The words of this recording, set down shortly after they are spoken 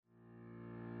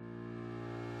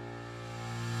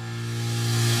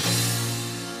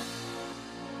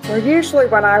Well, usually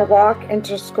when I walk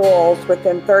into schools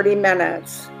within 30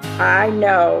 minutes, I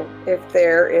know if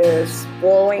there is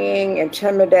bullying,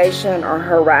 intimidation, or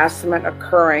harassment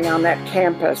occurring on that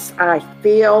campus. I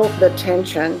feel the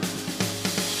tension.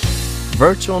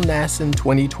 Virtual NASN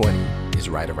 2020 is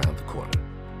right around the corner.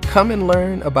 Come and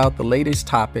learn about the latest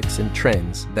topics and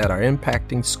trends that are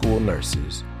impacting school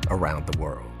nurses around the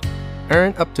world.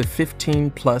 Earn up to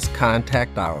 15 plus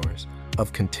contact hours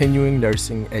of continuing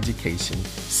nursing education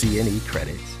CNE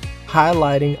credits,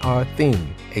 highlighting our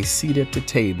theme, A Seat at the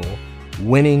Table,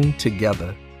 winning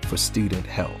together for student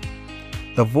health.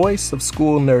 The voice of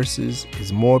school nurses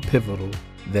is more pivotal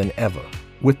than ever,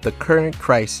 with the current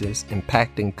crisis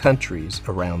impacting countries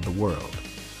around the world.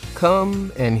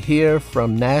 Come and hear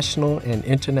from national and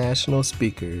international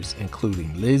speakers,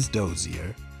 including Liz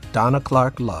Dozier, Donna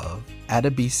Clark-Love,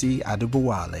 Adebisi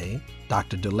Adebowale,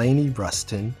 Dr. Delaney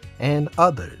Rustin, and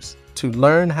others to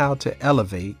learn how to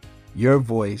elevate your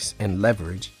voice and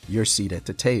leverage your seat at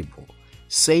the table.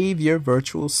 Save your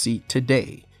virtual seat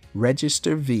today.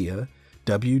 Register via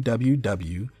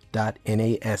www.nasn.org.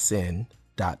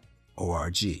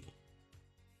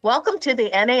 Welcome to the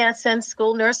NASN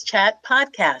School Nurse Chat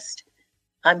podcast.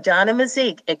 I'm Donna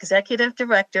Mazik, Executive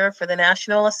Director for the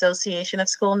National Association of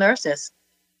School Nurses.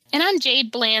 And I'm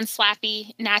Jade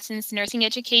Bland-Slappy, NASN's Nursing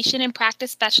Education and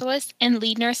Practice Specialist and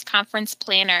Lead Nurse Conference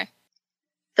Planner.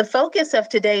 The focus of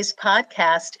today's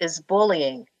podcast is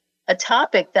bullying, a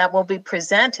topic that will be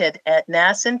presented at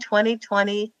NASN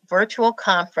 2020 virtual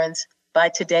conference by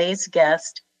today's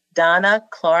guest, Donna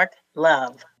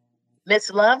Clark-Love.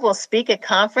 Ms. Love will speak at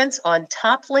conference on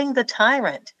Toppling the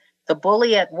Tyrant, the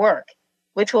Bully at Work,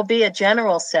 which will be a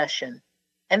general session.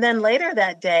 And then later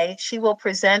that day, she will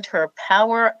present her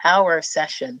Power Hour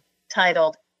session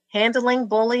titled Handling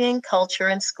Bullying Culture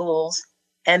in Schools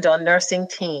and on Nursing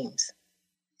Teams.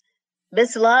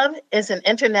 Ms. Love is an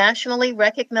internationally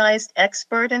recognized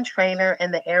expert and trainer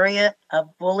in the area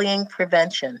of bullying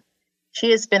prevention.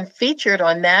 She has been featured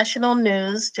on national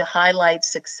news to highlight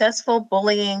successful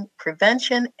bullying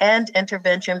prevention and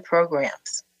intervention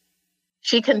programs.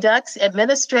 She conducts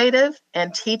administrative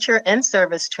and teacher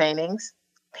in-service trainings,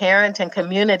 parent and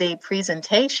community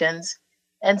presentations,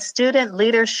 and student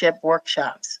leadership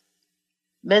workshops.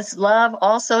 Ms. Love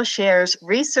also shares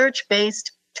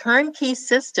research-based turnkey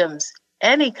systems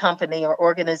any company or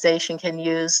organization can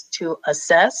use to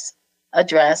assess,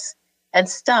 address, and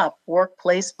stop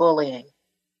workplace bullying.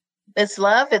 Ms.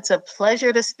 Love, it's a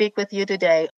pleasure to speak with you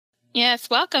today. Yes,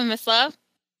 welcome, Ms. Love.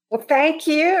 Well, thank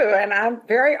you. And I'm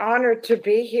very honored to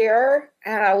be here.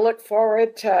 And I look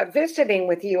forward to visiting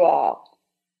with you all.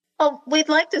 Well, we'd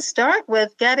like to start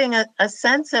with getting a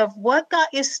sense of what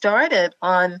got you started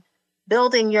on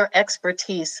building your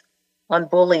expertise on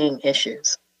bullying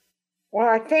issues. Well,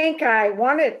 I think I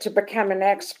wanted to become an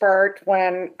expert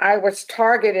when I was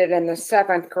targeted in the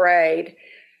 7th grade.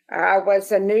 I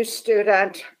was a new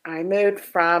student. I moved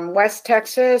from West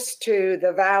Texas to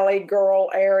the Valley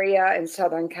Girl area in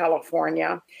Southern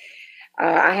California.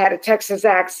 I had a Texas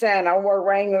accent. I wore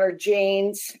Wrangler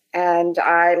jeans, and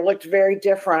I looked very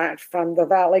different from the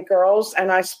Valley girls,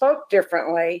 and I spoke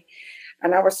differently.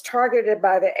 And I was targeted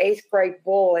by the 8th grade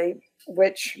bully,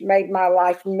 which made my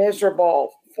life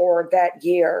miserable for that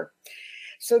year.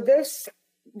 So this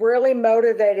really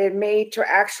motivated me to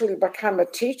actually become a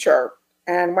teacher.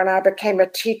 And when I became a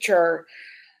teacher,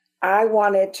 I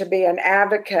wanted to be an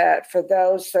advocate for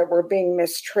those that were being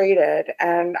mistreated.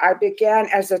 And I began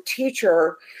as a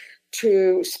teacher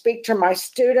to speak to my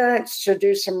students, to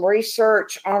do some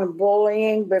research on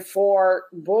bullying before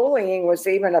bullying was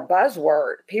even a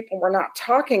buzzword. People were not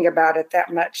talking about it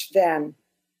that much then.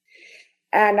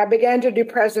 And I began to do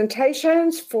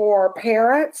presentations for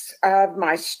parents of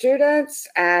my students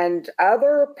and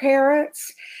other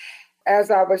parents. As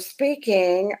I was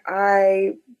speaking,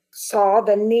 I saw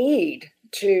the need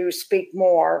to speak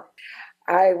more.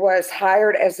 I was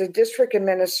hired as a district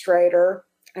administrator,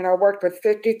 and I worked with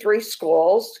 53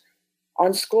 schools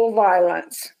on school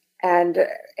violence. And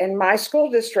in my school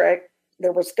district,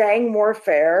 there was gang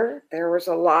warfare. There was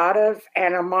a lot of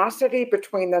animosity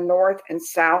between the north and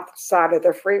south side of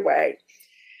the freeway.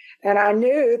 And I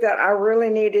knew that I really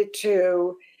needed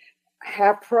to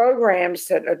have programs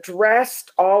that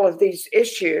addressed all of these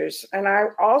issues. And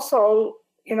I also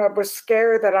was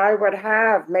scared that I would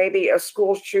have maybe a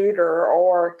school shooter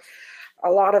or a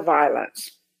lot of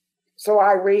violence. So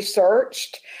I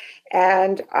researched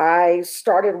and I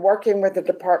started working with the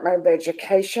Department of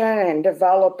Education and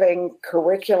developing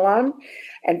curriculum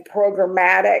and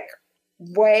programmatic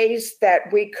ways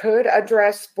that we could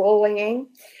address bullying.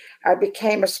 I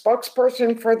became a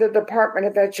spokesperson for the Department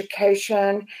of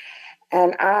Education,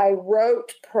 and I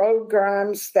wrote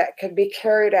programs that could be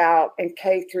carried out in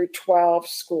K through 12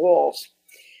 schools.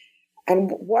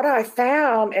 And what I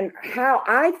found and how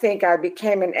I think I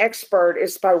became an expert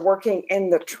is by working in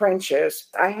the trenches.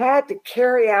 I had to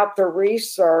carry out the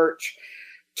research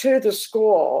to the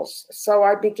schools. So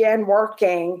I began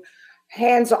working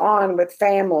hands-on with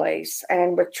families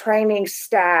and with training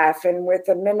staff and with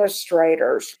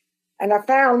administrators. And I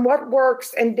found what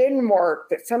works and didn't work,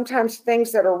 that sometimes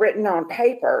things that are written on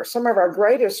paper, some of our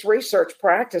greatest research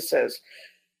practices,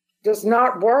 does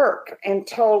not work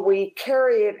until we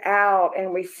carry it out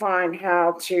and we find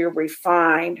how to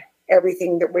refine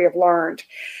everything that we have learned.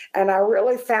 And I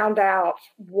really found out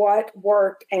what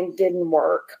worked and didn't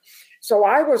work. So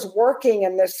I was working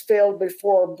in this field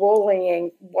before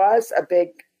bullying was a big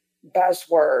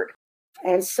buzzword.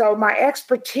 And so my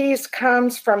expertise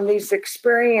comes from these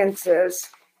experiences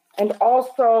and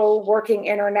also working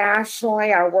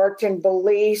internationally. I worked in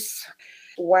Belize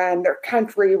when their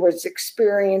country was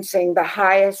experiencing the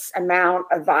highest amount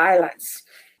of violence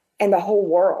in the whole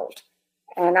world.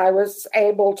 And I was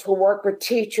able to work with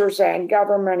teachers and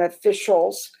government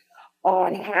officials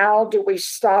on how do we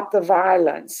stop the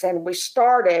violence. And we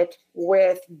started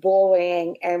with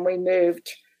bullying and we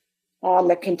moved on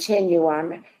the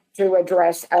continuum to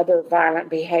address other violent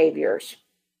behaviors.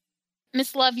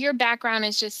 Ms. Love, your background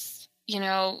is just,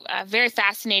 very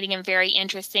fascinating and very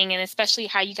interesting, and especially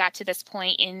how you got to this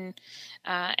point in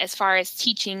as far as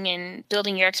teaching and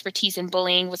building your expertise in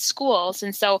bullying with schools.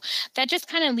 And so that just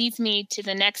kind of leads me to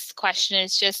the next question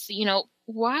is just,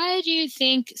 why do you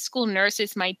think school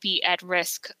nurses might be at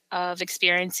risk of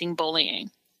experiencing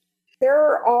bullying?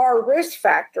 There are risk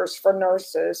factors for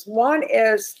nurses. One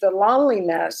is the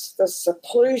loneliness, the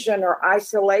seclusion or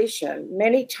isolation.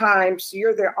 Many times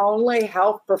you're the only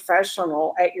health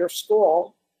professional at your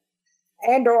school,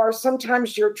 or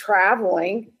sometimes you're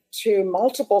traveling to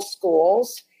multiple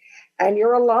schools and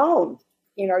you're alone.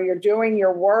 You're doing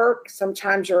your work.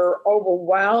 Sometimes you're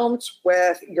overwhelmed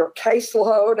with your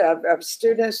caseload of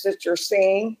students that you're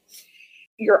seeing.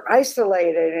 You're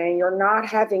isolated and you're not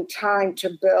having time to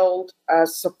build a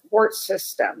support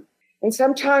system. And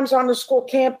sometimes on the school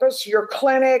campus, your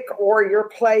clinic or your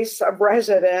place of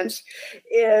residence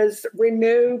is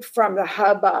removed from the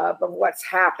hubbub of what's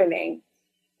happening.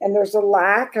 And there's a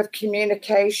lack of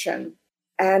communication.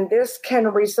 And this can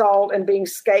result in being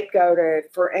scapegoated.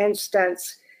 For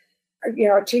instance,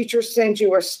 a teacher sends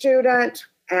you a student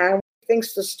and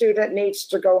thinks the student needs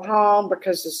to go home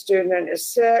because the student is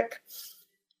sick.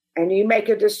 And you make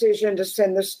a decision to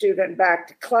send the student back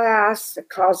to class. It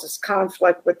causes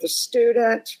conflict with the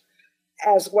student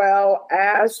as well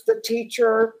as the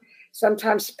teacher.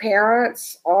 Sometimes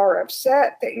parents are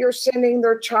upset that you're sending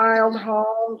their child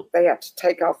home. They have to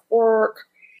take off work.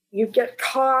 You get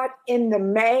caught in the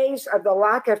maze of the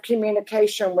lack of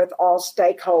communication with all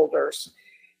stakeholders,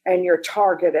 and you're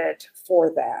targeted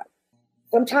for that.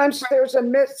 Sometimes there's a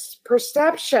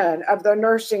misperception of the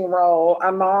nursing role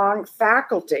among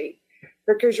faculty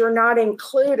because you're not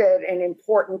included in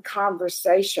important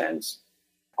conversations.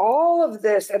 All of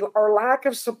this, or lack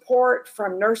of support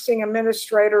from nursing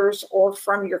administrators or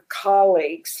from your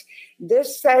colleagues,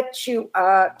 this sets you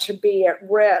up to be at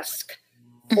risk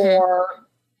for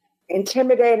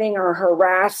intimidating or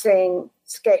harassing,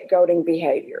 scapegoating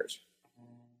behaviors.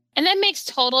 And that makes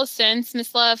total sense,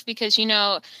 Ms. Love, because,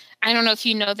 I don't know if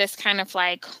you know this kind of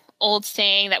like old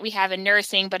saying that we have in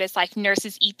nursing, but it's like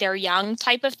nurses eat their young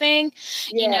type of thing,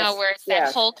 yes, where it's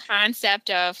that whole concept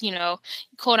of,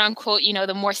 quote unquote,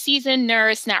 the more seasoned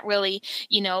nurse, not really,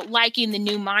 liking the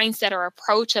new mindset or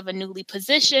approach of a newly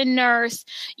positioned nurse,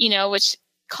 which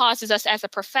causes us as a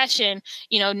profession,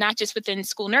 not just within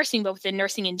school nursing, but within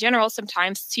nursing in general,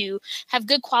 sometimes to have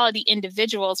good quality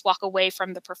individuals walk away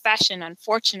from the profession,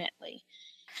 unfortunately.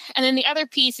 And then the other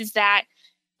piece is that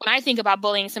when I think about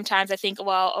bullying, sometimes I think,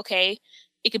 well, okay,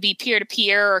 it could be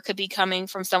peer-to-peer or it could be coming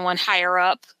from someone higher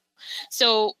up.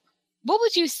 So what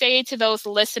would you say to those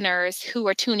listeners who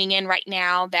are tuning in right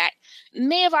now that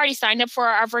may have already signed up for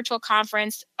our virtual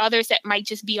conference, others that might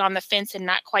just be on the fence and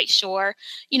not quite sure?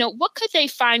 What could they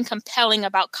find compelling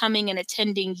about coming and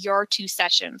attending your 2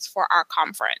 sessions for our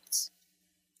conference?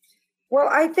 Well,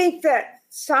 I think that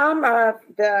some of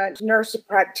the nurse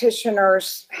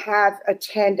practitioners have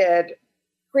attended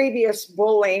previous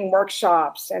bullying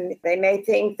workshops, and they may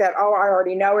think that, I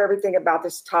already know everything about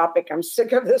this topic. I'm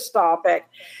sick of this topic.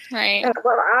 Right. And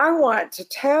what I want to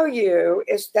tell you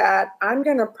is that I'm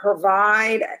going to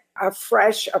provide a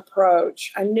fresh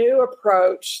approach, a new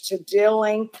approach to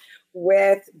dealing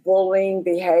with bullying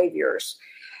behaviors.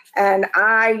 And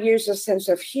I use a sense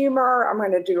of humor. I'm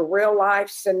going to do real life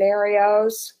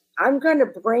scenarios. I'm going to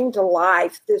bring to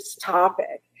life this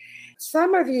topic.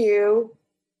 Some of you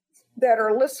that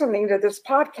are listening to this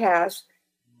podcast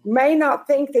may not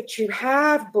think that you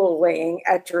have bullying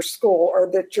at your school or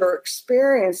that you're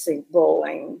experiencing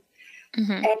bullying.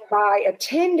 Mm-hmm. And by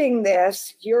attending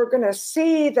this, you're going to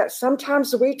see that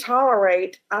sometimes we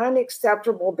tolerate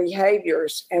unacceptable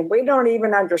behaviors and we don't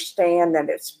even understand that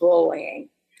it's bullying.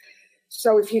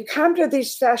 So if you come to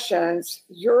these sessions,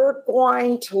 you're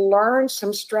going to learn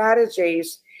some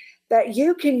strategies that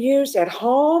you can use at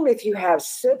home if you have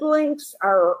siblings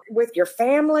or with your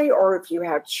family, or if you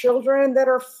have children that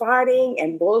are fighting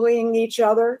and bullying each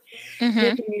other. Mm-hmm.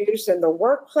 You can use in the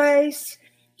workplace.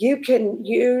 You can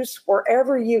use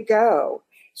wherever you go.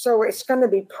 So it's going to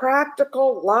be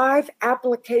practical, live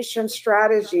application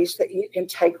strategies that you can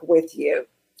take with you.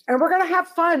 And we're going to have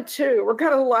fun, too. We're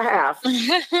going to laugh.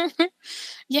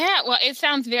 Yeah, well, it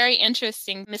sounds very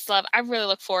interesting, Ms. Love. I really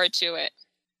look forward to it.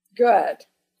 Good.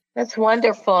 That's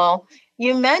wonderful.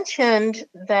 You mentioned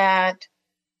that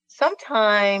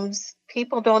sometimes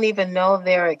people don't even know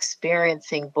they're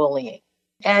experiencing bullying.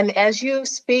 And as you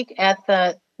speak at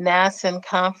the NASN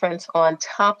conference on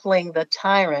toppling the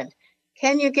tyrant,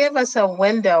 can you give us a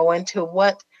window into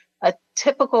what a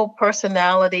typical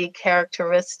personality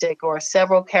characteristic or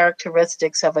several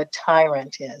characteristics of a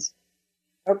tyrant is?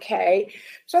 Okay,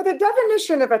 so the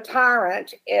definition of a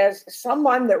tyrant is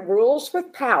someone that rules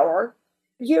with power.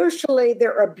 Usually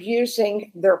they're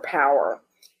abusing their power.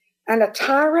 And a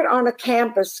tyrant on a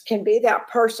campus can be that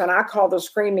person I call the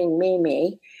screaming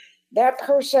Mimi, that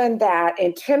person that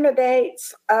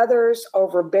intimidates others,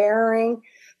 overbearing,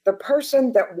 the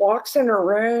person that walks in a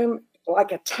room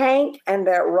like a tank and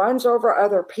that runs over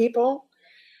other people.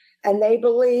 And they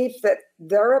believe that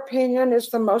their opinion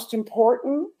is the most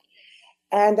important.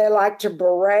 And they like to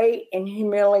berate and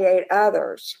humiliate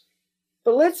others.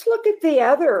 But let's look at the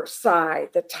other side,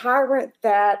 the tyrant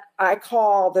that I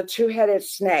call the two-headed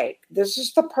snake. This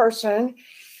is the person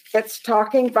that's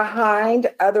talking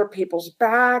behind other people's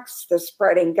backs, the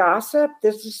spreading gossip.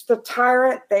 This is the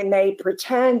tyrant. They may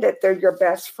pretend that they're your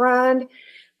best friend,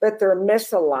 but they're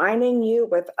misaligning you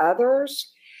with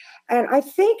others. And I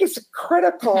think it's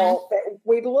critical that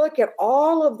we look at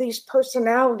all of these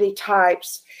personality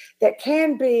types that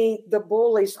can be the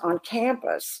bullies on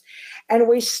campus. And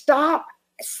we stop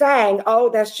saying, oh,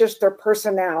 that's just their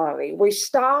personality. We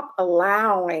stop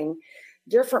allowing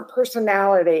different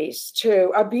personalities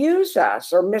to abuse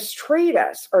us or mistreat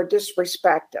us or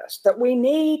disrespect us, that we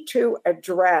need to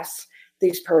address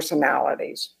these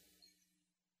personalities.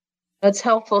 That's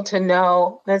helpful to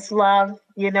know. Ms. Love,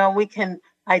 we can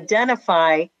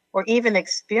identify or even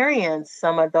experience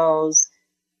some of those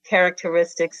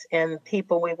characteristics in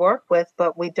people we work with,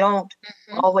 but we don't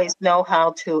always know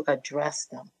how to address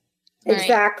them.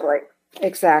 Exactly.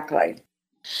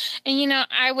 And,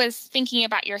 I was thinking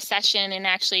about your session and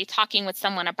actually talking with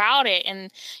someone about it. And,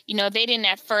 they didn't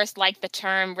at first like the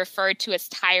term referred to as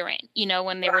tyrant,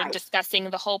 when they were discussing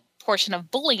the whole portion of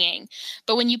bullying.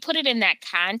 But when you put it in that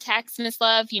context, Ms.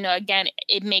 Love, again,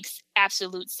 it makes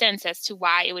absolute sense as to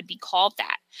why it would be called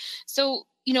that. So,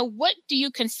 what do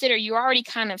you consider? You're already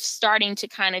kind of starting to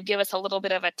kind of give us a little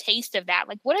bit of a taste of that.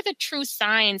 Like, what are the true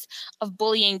signs of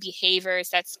bullying behaviors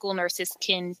that school nurses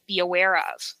can be aware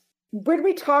of? When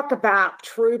we talk about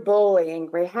true bullying,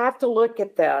 we have to look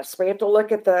at this. We have to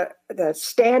look at the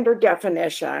standard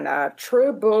definition.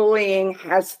 True bullying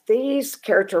has these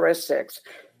characteristics: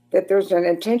 that there's an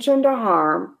intention to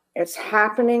harm, it's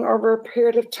happening over a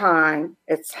period of time,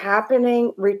 it's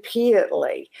happening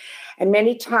repeatedly, and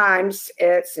many times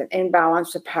it's an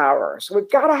imbalance of power. So we've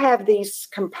got to have these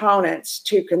components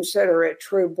to consider it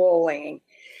true bullying.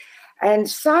 And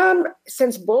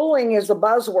since bullying is a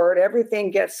buzzword, everything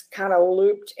gets kind of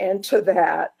looped into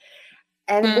that.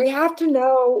 And we have to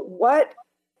know what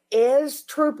is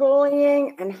true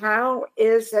bullying and how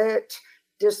is it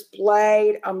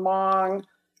displayed among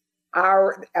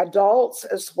our adults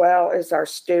as well as our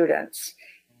students.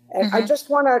 And I just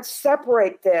want to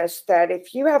separate this, that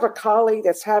if you have a colleague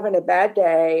that's having a bad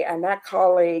day and that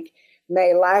colleague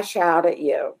may lash out at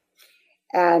you,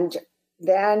 and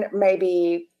then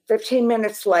maybe 15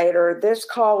 minutes later, this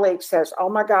colleague says, oh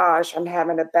my gosh, I'm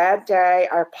having a bad day.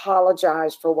 I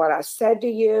apologize for what I said to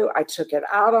you. I took it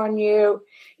out on you.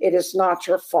 It is not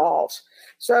your fault.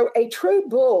 So a true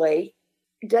bully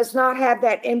does not have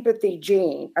that empathy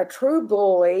gene. A true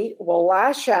bully will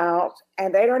lash out,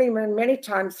 and they don't even many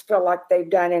times feel like they've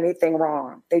done anything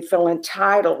wrong. They feel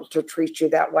entitled to treat you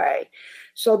that way.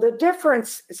 So the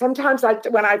difference, sometimes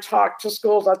when I talk to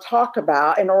schools, I talk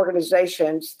about in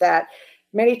organizations that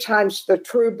many times the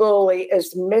true bully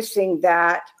is missing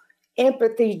that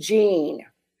empathy gene,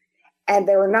 and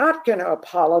they're not going to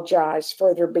apologize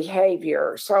for their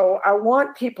behavior. So I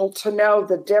want people to know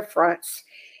the difference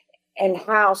in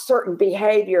how certain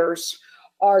behaviors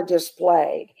are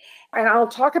displayed. And I'll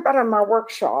talk about it in my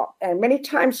workshop. And many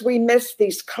times we miss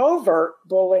these covert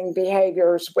bullying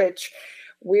behaviors, which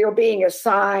we are being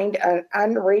assigned an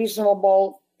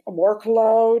unreasonable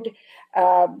workload.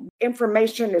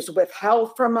 Information is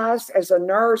withheld from us as a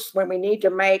nurse when we need to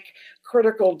make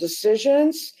critical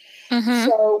decisions. Mm-hmm.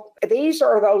 So these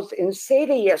are those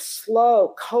insidious,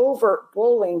 slow, covert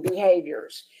bullying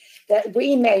behaviors that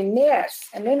we may miss.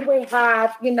 And then we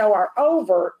have, our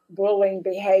overt bullying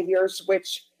behaviors,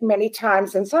 which many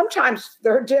times, and sometimes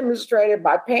they're demonstrated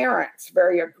by parents,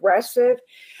 very aggressive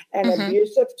and mm-hmm.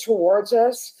 abusive towards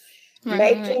us.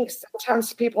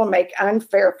 Sometimes people make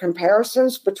unfair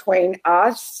comparisons between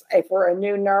us, if we're a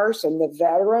new nurse, and the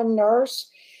veteran nurse.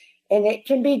 And it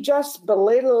can be just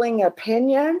belittling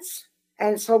opinions.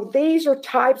 And so these are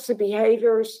types of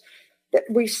behaviors that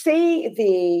we see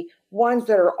the ones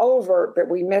that are overt, but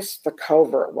we miss the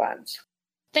covert ones.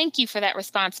 Thank you for that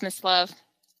response, Ms. Love.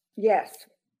 Yes.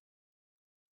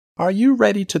 Are you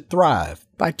ready to thrive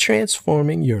by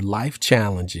transforming your life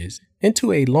challenges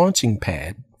into a launching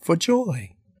pad for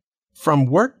joy? From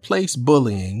workplace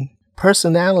bullying,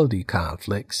 personality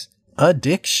conflicts,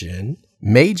 addiction,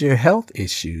 major health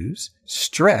issues,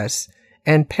 stress,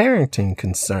 and parenting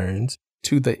concerns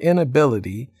to the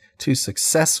inability to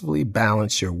successfully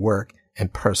balance your work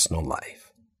and personal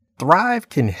life. Thrive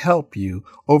can help you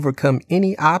overcome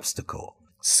any obstacle,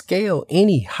 scale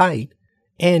any height,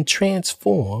 and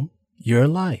transform your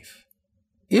life.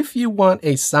 If you want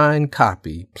a signed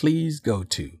copy, please go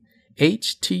to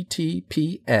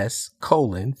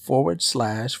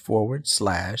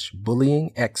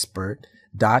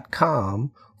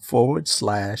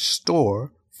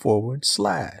https://bullyingexpert.com/store/.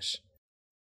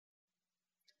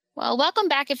 Well, welcome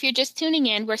back. If you're just tuning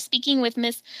in, we're speaking with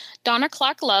Ms. Donna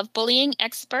Clark Love, bullying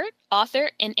expert,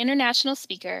 author, and international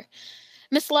speaker.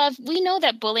 Ms. Love, we know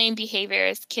that bullying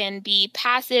behaviors can be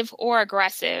passive or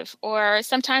aggressive, or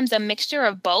sometimes a mixture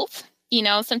of both.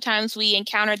 Sometimes we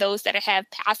encounter those that have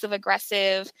passive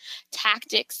aggressive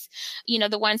tactics,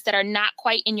 the ones that are not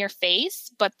quite in your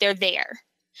face, but they're there.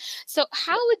 So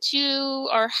how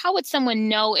would someone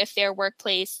know if their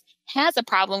workplace has a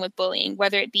problem with bullying,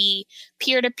 whether it be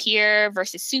peer-to-peer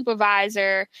versus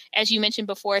supervisor, as you mentioned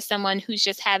before, someone who's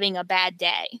just having a bad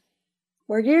day?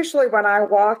 Well, usually when I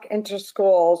walk into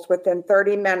schools within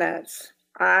 30 minutes,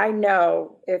 I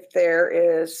know if there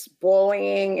is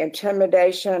bullying,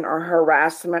 intimidation, or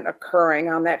harassment occurring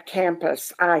on that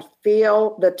campus. I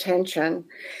feel the tension.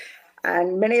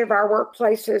 And many of our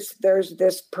workplaces, there's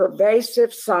this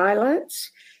pervasive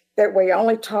silence that we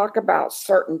only talk about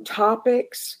certain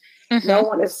topics. Mm-hmm. No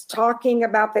one is talking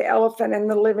about the elephant in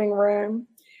the living room.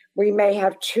 We may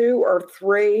have 2 or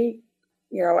 3,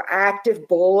 active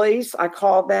bullies, I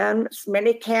call them.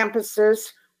 Many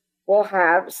campuses will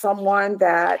have someone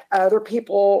that other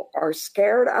people are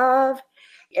scared of.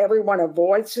 Everyone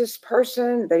avoids this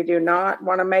person. They do not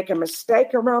want to make a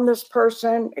mistake around this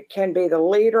person. It can be the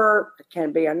leader. It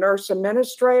can be a nurse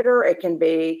administrator. It can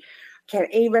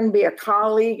even be a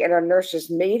colleague at a nurse's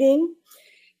meeting.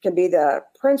 It can be the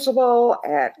principal.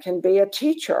 It can be a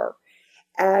teacher.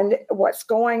 And what's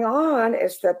going on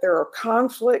is that there are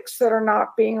conflicts that are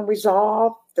not being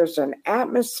resolved. There's an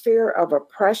atmosphere of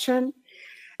oppression.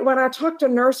 When I talk to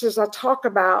nurses, I talk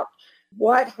about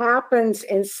what happens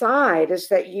inside is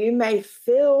that you may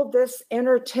feel this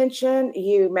inner tension,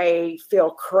 you may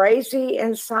feel crazy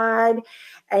inside,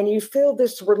 and you feel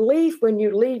this relief when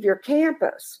you leave your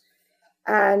campus.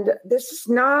 And this is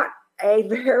not a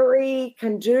very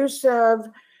conducive,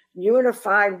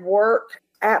 unified work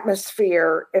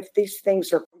atmosphere if these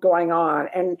things are going on.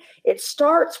 And it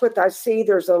starts with, I see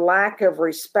there's a lack of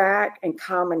respect and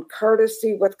common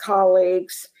courtesy with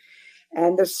colleagues,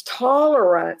 and this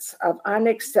tolerance of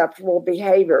unacceptable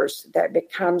behaviors that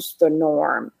becomes the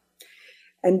norm.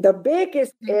 And the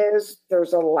biggest is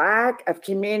there's a lack of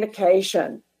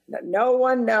communication, that no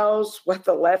one knows what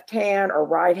the left hand or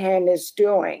right hand is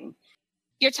doing.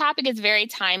 Your topic is very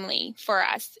timely for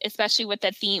us, especially with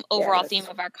the overall theme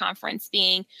of our conference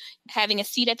being having a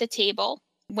seat at the table,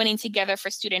 winning together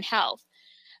for student health.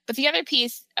 But the other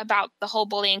piece about the whole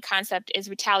bullying concept is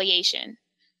retaliation.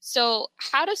 So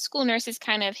how do school nurses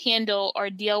kind of handle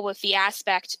or deal with the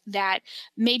aspect that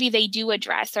maybe they do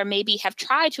address or maybe have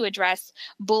tried to address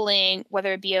bullying,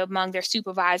 whether it be among their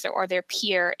supervisor or their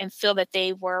peer, and feel that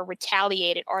they were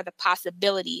retaliated or the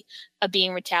possibility of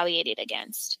being retaliated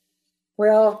against?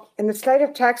 Well, in the state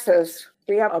of Texas,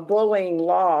 we have a bullying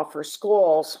law for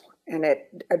schools, and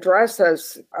it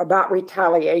addresses about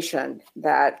retaliation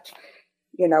that,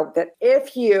 that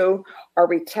if you are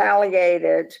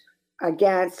retaliated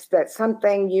against that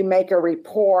something, you make a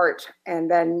report and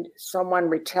then someone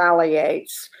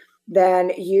retaliates,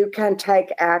 then you can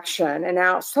take action. And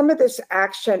now some of this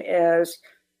action is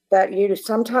that you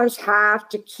sometimes have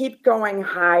to keep going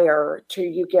higher till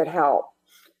you get help.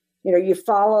 You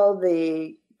follow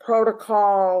the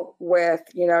protocol with,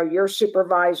 your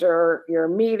supervisor, your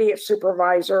immediate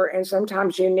supervisor, and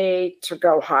sometimes you need to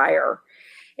go higher.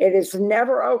 It is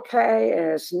never okay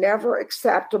and it's never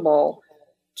acceptable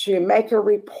to make a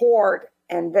report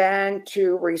and then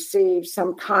to receive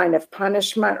some kind of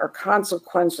punishment or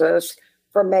consequences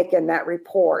for making that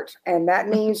report. And that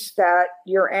means that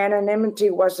your anonymity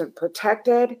wasn't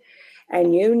protected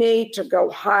and you need to go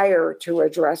higher to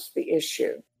address the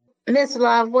issue. Ms.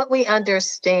 Love, what we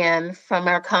understand from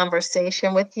our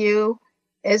conversation with you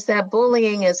is that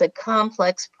bullying is a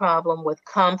complex problem with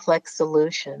complex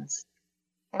solutions.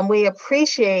 And we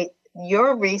appreciate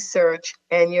your research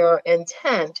and your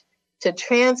intent to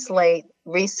translate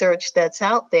research that's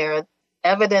out there,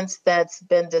 evidence that's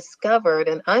been discovered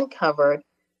and uncovered,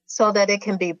 so that it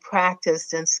can be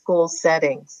practiced in school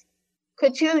settings.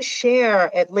 Could you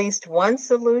share at least one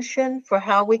solution for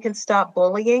how we can stop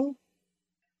bullying?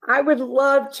 I would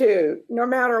love to. No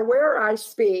matter where I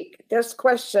speak, this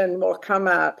question will come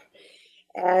up.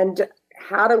 And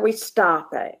how do we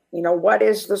stop it? What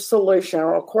is the solution?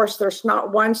 Well, of course, there's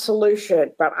not one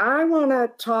solution, but I want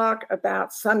to talk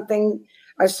about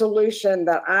a solution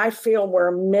that I feel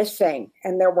we're missing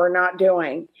and that we're not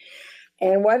doing.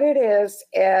 And what it is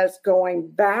going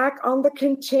back on the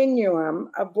continuum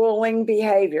of bullying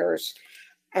behaviors.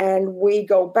 And we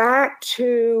go back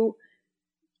to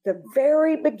the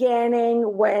very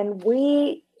beginning when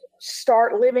we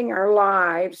start living our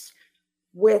lives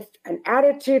with an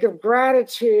attitude of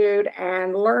gratitude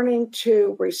and learning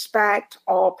to respect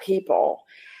all people.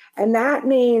 And that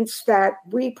means that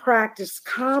we practice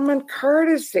common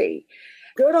courtesy,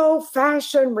 good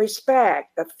old-fashioned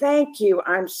respect, the thank you,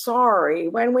 I'm sorry.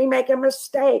 When we make a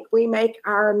mistake, we make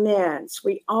our amends.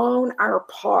 We own our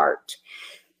part.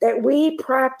 That we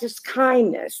practice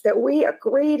kindness, that we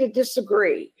agree to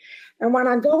disagree. And when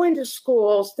I go into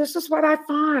schools, this is what I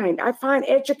find. I find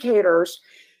educators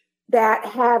that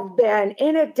have been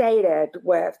inundated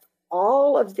with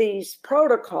all of these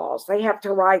protocols. They have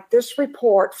to write this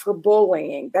report for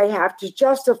bullying. They have to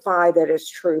justify that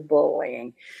it's true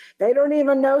bullying. They don't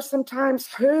even know sometimes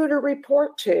who to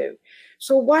report to.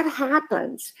 So what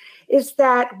happens is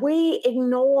that we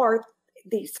ignore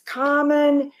these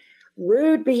common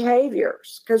rude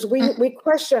behaviors because we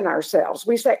question ourselves.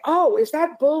 We say, oh, is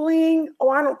that bullying? Oh,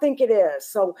 I don't think it is.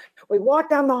 So we walk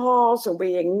down the halls and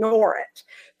we ignore it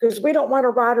because we don't want to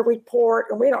write a report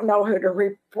and we don't know who to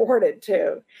report it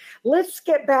to. Let's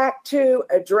get back to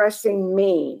addressing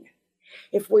mean.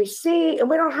 If we see, and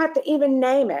we don't have to even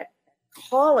name it,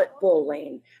 call it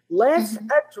bullying. Let's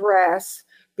address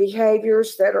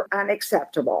behaviors that are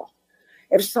unacceptable.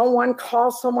 If someone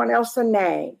calls someone else a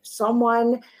name,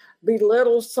 someone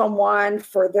belittles someone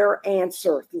for their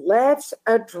answer, let's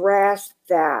address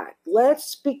that.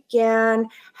 Let's begin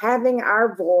having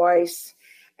our voice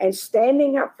and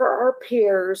standing up for our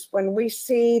peers when we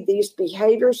see these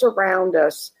behaviors around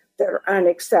us that are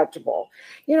unacceptable.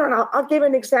 And I'll give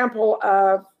an example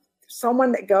of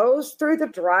someone that goes through the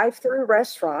drive-through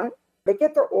restaurant. They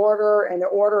get their order and the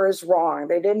order is wrong.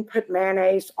 They didn't put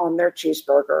mayonnaise on their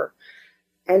cheeseburger.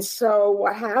 And so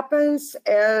what happens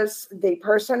is the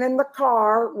person in the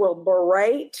car will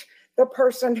berate the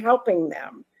person helping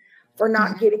them for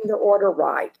not getting the order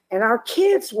right. And our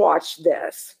kids watch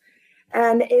this.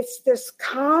 And it's this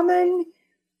common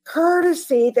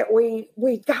courtesy that we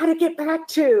got to get back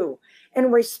to,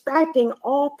 and respecting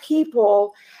all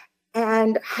people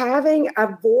and having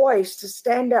a voice to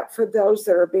stand up for those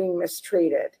that are being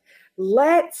mistreated.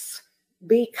 Let's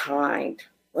be kind.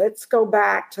 Let's go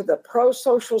back to the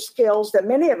pro-social skills that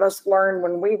many of us learned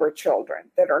when we were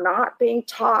children that are not being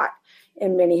taught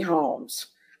in many homes.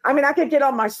 I mean, I could get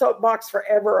on my soapbox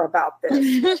forever about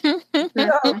this,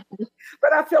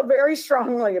 but I feel very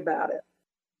strongly about it.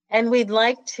 And we'd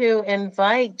like to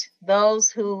invite those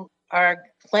who are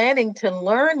planning to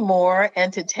learn more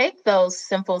and to take those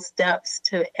simple steps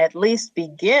to at least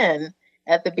begin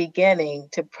at the beginning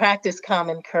to practice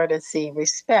common courtesy,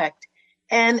 respect,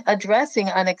 and addressing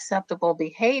unacceptable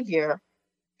behavior,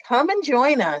 come and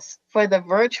join us for the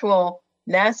virtual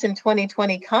NASN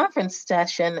 2020 conference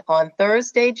session on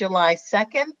Thursday, July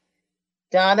 2nd.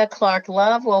 Donna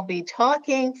Clark-Love will be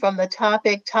talking from the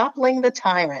topic, Toppling the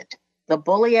Tyrant, the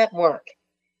Bully at Work.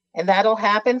 And that'll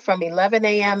happen from 11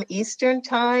 a.m. Eastern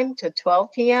Time to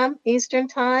 12 p.m. Eastern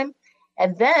Time.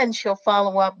 And then she'll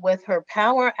follow up with her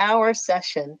Power Hour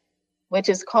session, which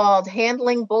is called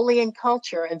Handling Bullying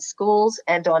Culture in Schools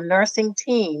and on Nursing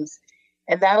Teams.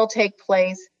 And that'll take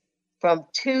place from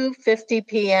 2:50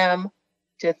 p.m.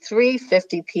 to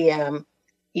 3:50 p.m.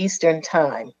 Eastern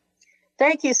Time.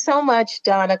 Thank you so much,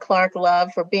 Donna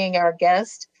Clark-Love, for being our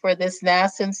guest for this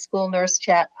NASN School Nurse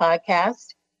Chat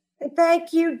podcast. And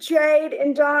thank you, Jade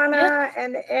and Donna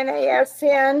and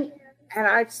NASN. And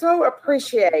I so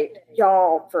appreciate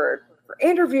y'all for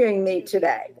interviewing me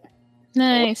today.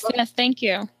 Nice. Yes, thank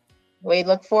you. We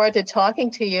look forward to talking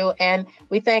to you, and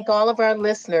we thank all of our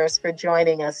listeners for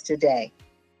joining us today.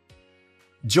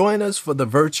 Join us for the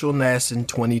virtual NASN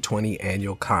 2020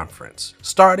 annual conference,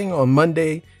 starting on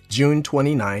Monday, June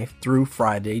 29th through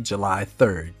Friday, July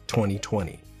 3rd,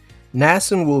 2020.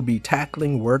 NASN will be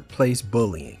tackling workplace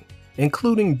bullying,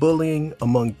 including bullying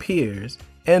among peers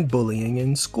and bullying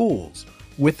in schools,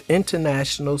 with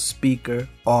international speaker,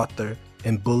 author,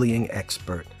 and bullying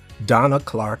expert Donna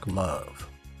Clark-Love.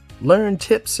 Learn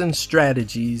tips and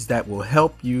strategies that will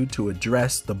help you to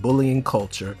address the bullying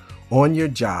culture on your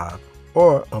job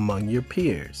or among your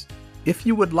peers. If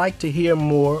you would like to hear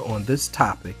more on this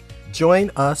topic,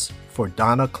 join us for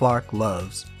Donna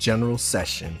Clark-Love's general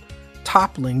session,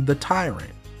 Toppling the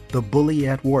Tyrant, the Bully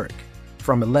at Work,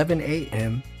 from 11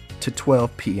 a.m. to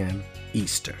 12 p.m.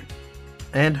 Eastern,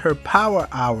 and her Power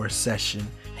Hour session,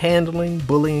 Handling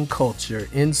Bullying Culture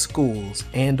in Schools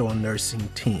and on Nursing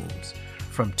Teams,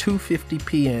 from 2:50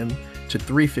 p.m. to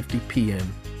 3:50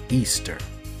 p.m. Eastern.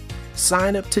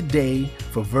 Sign up today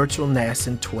for Virtual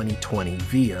NASN 2020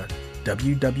 via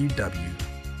www.nasn.org.